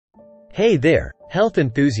Hey there, health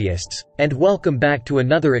enthusiasts, and welcome back to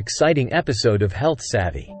another exciting episode of Health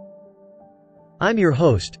Savvy. I'm your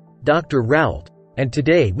host, Dr. Raoult, and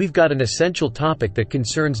today we've got an essential topic that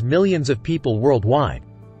concerns millions of people worldwide: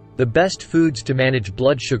 the best foods to manage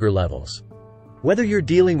blood sugar levels. Whether you're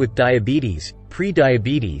dealing with diabetes,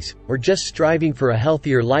 pre-diabetes, or just striving for a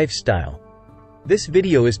healthier lifestyle, this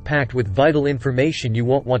video is packed with vital information you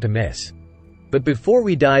won't want to miss. But before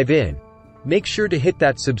we dive in, make sure to hit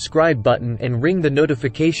that subscribe button and ring the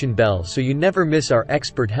notification bell so you never miss our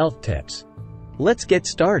expert health tips. Let's get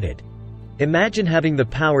started. Imagine having the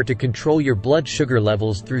power to control your blood sugar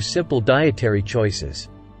levels through simple dietary choices.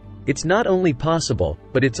 It's not only possible,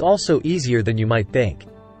 but it's also easier than you might think.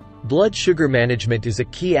 Blood sugar management is a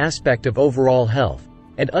key aspect of overall health,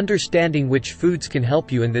 and understanding which foods can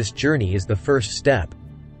help you in this journey is the first step.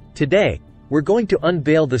 Today, we're going to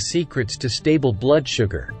unveil the secrets to stable blood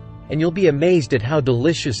sugar, and you'll be amazed at how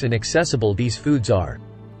delicious and accessible these foods are.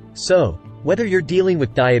 So, whether you're dealing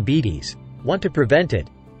with diabetes, want to prevent it,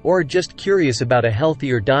 or are just curious about a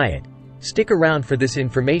healthier diet, stick around for this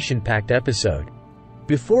information-packed episode.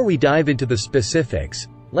 Before we dive into the specifics,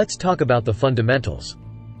 let's talk about the fundamentals.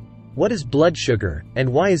 What is blood sugar,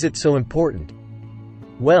 and why is it so important?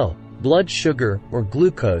 Well, blood sugar, or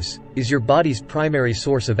glucose, is your body's primary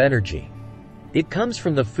source of energy. It comes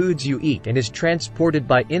from the foods you eat and is transported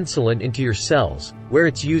by insulin into your cells, where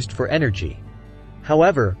it's used for energy.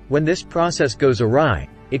 However, when this process goes awry,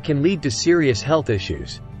 it can lead to serious health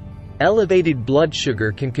issues. Elevated blood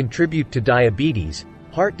sugar can contribute to diabetes,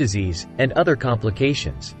 heart disease, and other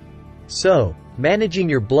complications. So, managing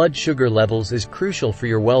your blood sugar levels is crucial for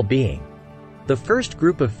your well-being. The first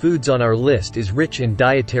group of foods on our list is rich in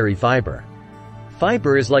dietary fiber.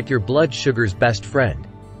 Fiber is like your blood sugar's best friend.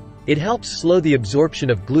 It helps slow the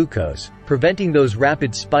absorption of glucose, preventing those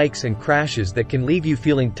rapid spikes and crashes that can leave you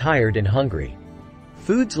feeling tired and hungry.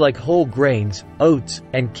 Foods like whole grains, oats,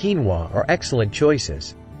 and quinoa are excellent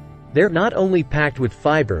choices. They're not only packed with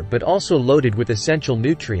fiber but also loaded with essential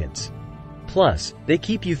nutrients. Plus, they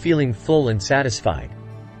keep you feeling full and satisfied.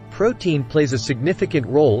 Protein plays a significant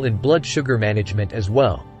role in blood sugar management as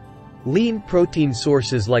well. Lean protein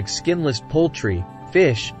sources like skinless poultry,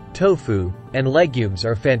 fish, tofu, and legumes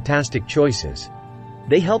are fantastic choices.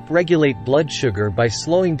 They help regulate blood sugar by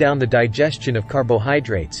slowing down the digestion of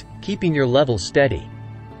carbohydrates, keeping your levels steady.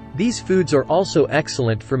 These foods are also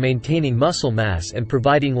excellent for maintaining muscle mass and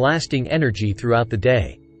providing lasting energy throughout the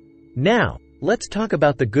day. Now, let's talk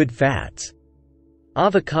about the good fats.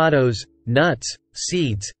 Avocados, nuts,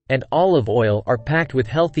 seeds, and olive oil are packed with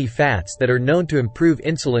healthy fats that are known to improve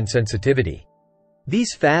insulin sensitivity.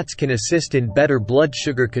 These fats can assist in better blood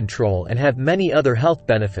sugar control and have many other health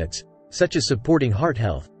benefits, such as supporting heart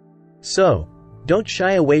health. So, don't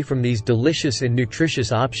shy away from these delicious and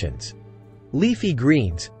nutritious options. Leafy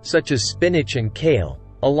greens, such as spinach and kale,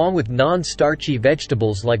 along with non-starchy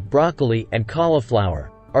vegetables like broccoli and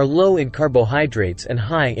cauliflower, are low in carbohydrates and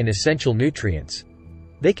high in essential nutrients.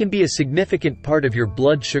 They can be a significant part of your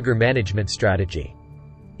blood sugar management strategy.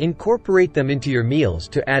 Incorporate them into your meals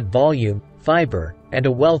to add volume, fiber, and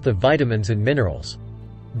a wealth of vitamins and minerals.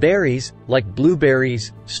 Berries, like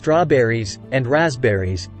blueberries, strawberries, and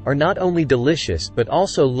raspberries, are not only delicious but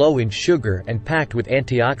also low in sugar and packed with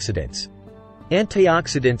antioxidants.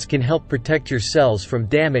 Antioxidants can help protect your cells from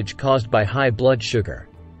damage caused by high blood sugar.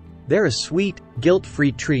 They're a sweet,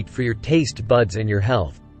 guilt-free treat for your taste buds and your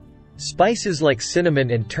health. Spices like cinnamon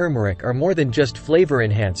and turmeric are more than just flavor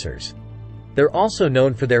enhancers. They're also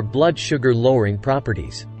known for their blood sugar-lowering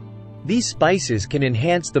properties. These spices can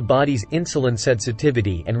enhance the body's insulin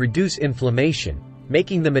sensitivity and reduce inflammation,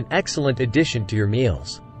 making them an excellent addition to your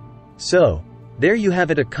meals. So, there you have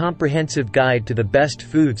it, a comprehensive guide to the best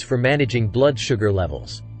foods for managing blood sugar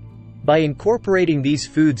levels. By incorporating these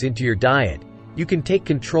foods into your diet, you can take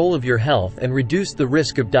control of your health and reduce the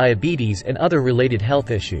risk of diabetes and other related health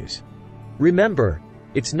issues. Remember,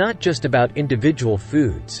 it's not just about individual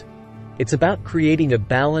foods. It's about creating a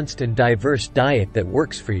balanced and diverse diet that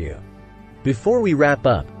works for you. Before we wrap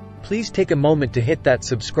up, please take a moment to hit that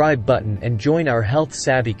subscribe button and join our Health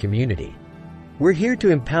Savvy community. We're here to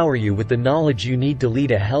empower you with the knowledge you need to lead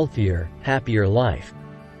a healthier, happier life.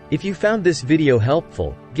 If you found this video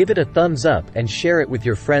helpful, give it a thumbs up and share it with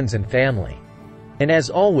your friends and family. And as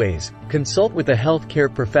always, consult with a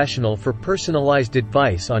healthcare professional for personalized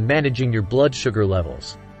advice on managing your blood sugar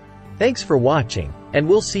levels. Thanks for watching, and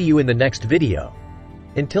we'll see you in the next video.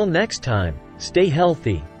 Until next time, stay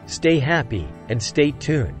healthy, stay happy, and stay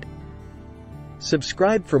tuned.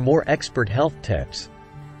 Subscribe for more expert health tips.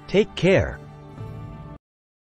 Take care.